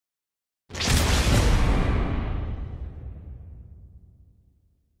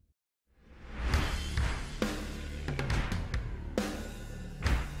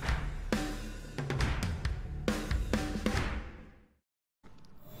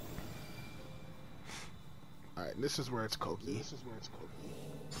Alright, this is where it's Koki.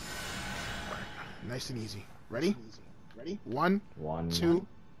 Alright, nice and easy. Ready? One, two,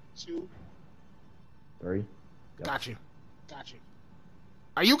 3. Yep. Got you.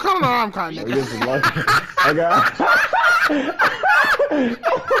 Are you counting or I'm counting? Okay.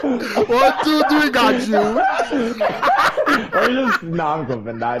 1, 2, 3, got you. I'm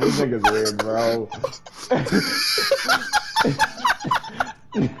clipping that. This nigga's weird, bro.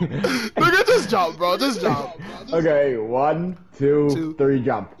 Look at this jump, bro. Just jump. Okay, 1, 2, 3,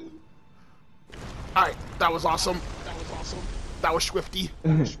 jump. Alright, that was awesome. That was swifty.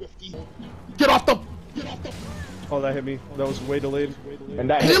 Get off the. Oh, that hit me. That was way delayed. And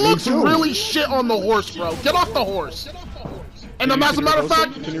that He hit me looks too. really shit on the horse, bro. Get off the horse. And as a matter of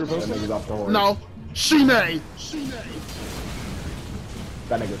fact, Can you repost That it? nigga's off the horse. no, Shine. That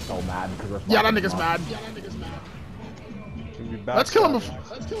nigga's so mad because we're Yeah, that fucking nigga's up. mad. Can we Let's kill him.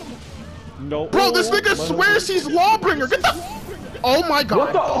 No. Bro, this nigga swears he's Lawbringer. Get the. Oh my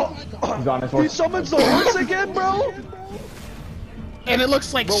god. What the? He's on his He horse. summons the horse again, bro? And it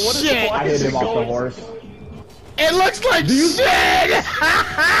looks like Bro, what is shit. the I hit him off the going? horse. It looks like shit.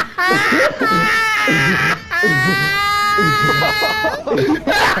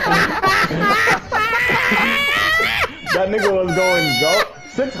 That nigga was going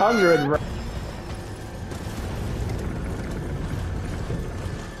 600, bro.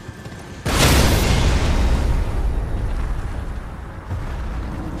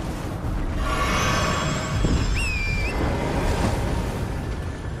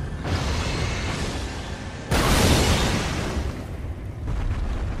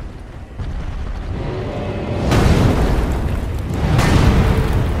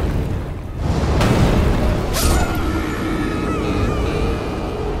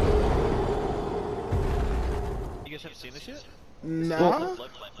 You guys haven't seen this yet? No.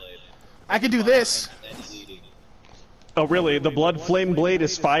 I can do this. Oh, really? The blood flame blade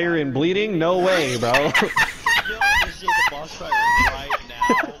is fire and bleeding? No way, bro. Yo, this is the boss fight right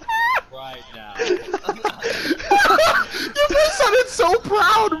now. Right now. You just sounded so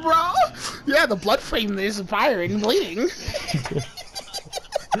proud, bro. Yeah, the blood flame is fire and bleeding.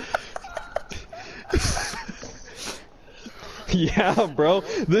 Yeah, bro.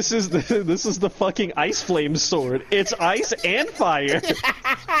 This is the fucking ice flame sword. It's ice and fire.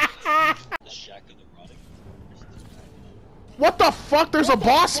 What the fuck? There's a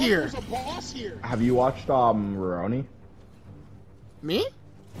boss here. Have you watched Rurouni? Me?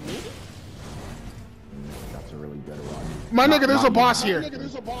 That's a really good one. My nigga, there's a boss here.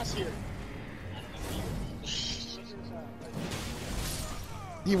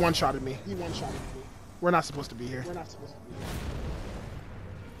 He one-shotted me. We're not supposed to be here.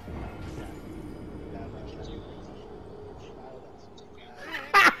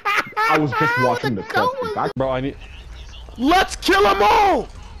 I was just watching the clip. In fact, Bro, I need. Let's kill them all!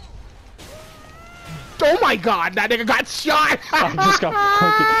 Oh my god, that nigga got shot! I just got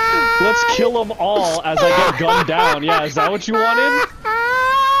fucking. Let's kill them all as I get gunned down. Yeah, is that what you wanted?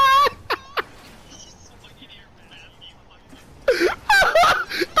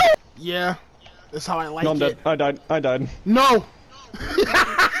 Yeah, that's how I like No, I'm it. dead. I died. No!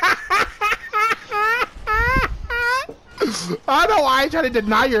 I don't know why I try to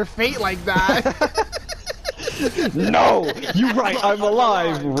deny your fate like that. No! You're right, I'm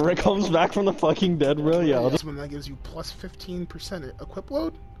alive! Rick comes back from the fucking dead, bro. Yeah. This one that gives you plus 15% equip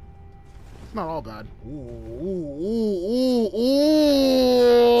load? It's not all bad. Ooh.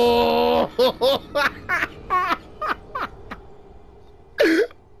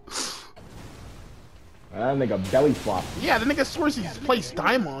 that nigga belly flop. Yeah, the nigga swears he's placed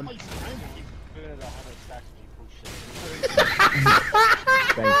Daimon.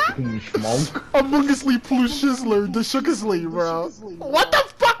 Thanks, schmonk. Among Us plus Shizzler, the Shookasley, bro. What the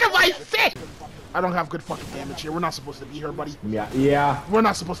fuck have I said? I don't have good fucking damage here. We're not supposed to be here, buddy. Yeah. We're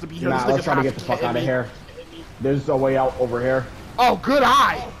not supposed to be here. Nah, This let's nigga's try to half get the fuck hitting out of me. here. There's a way out over here. Oh, good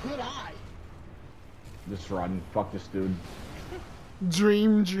eye. Just run. Fuck this dude.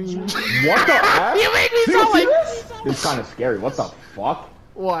 Dream. What the F? You made me See sound like... this? It's kind of scary. What the fuck?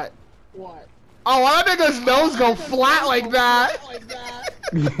 What? Oh, that nigga's nose go flat like that.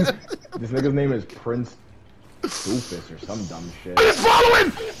 This nigga's name is Prince Doofus or some dumb shit. He's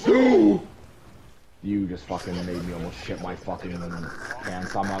following! You just fucking made me almost shit my fucking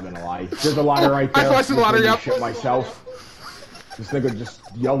pants. I'm not gonna lie. There's a ladder right there. I see the ladder, Just made me yep. Shit myself. This nigga just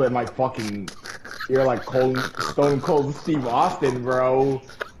yelled at my fucking ear like Stone Cold Steve Austin, bro.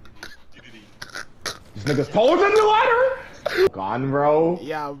 This nigga's taller than the ladder. Gone, bro.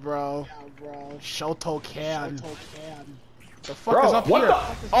 Yeah, bro. Shoto can. The fuck Bro, is up what here? the?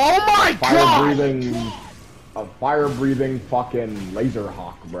 Oh my Fire god! breathing a fire-breathing fucking laser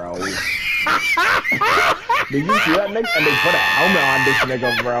hawk, bro. Did you see that, Nick? And they put a helmet on this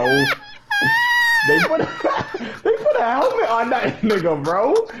nigga, bro. They put a helmet on that nigga,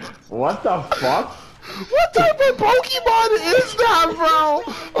 bro. What the fuck? What type of Pokemon is that, bro?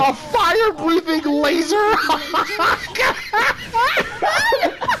 A fire-breathing laser hawk?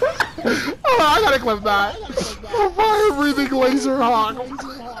 Oh, I gotta clip that. A fire-breathing laser hawk.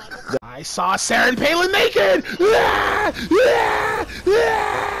 I saw Sarah and Palin naked!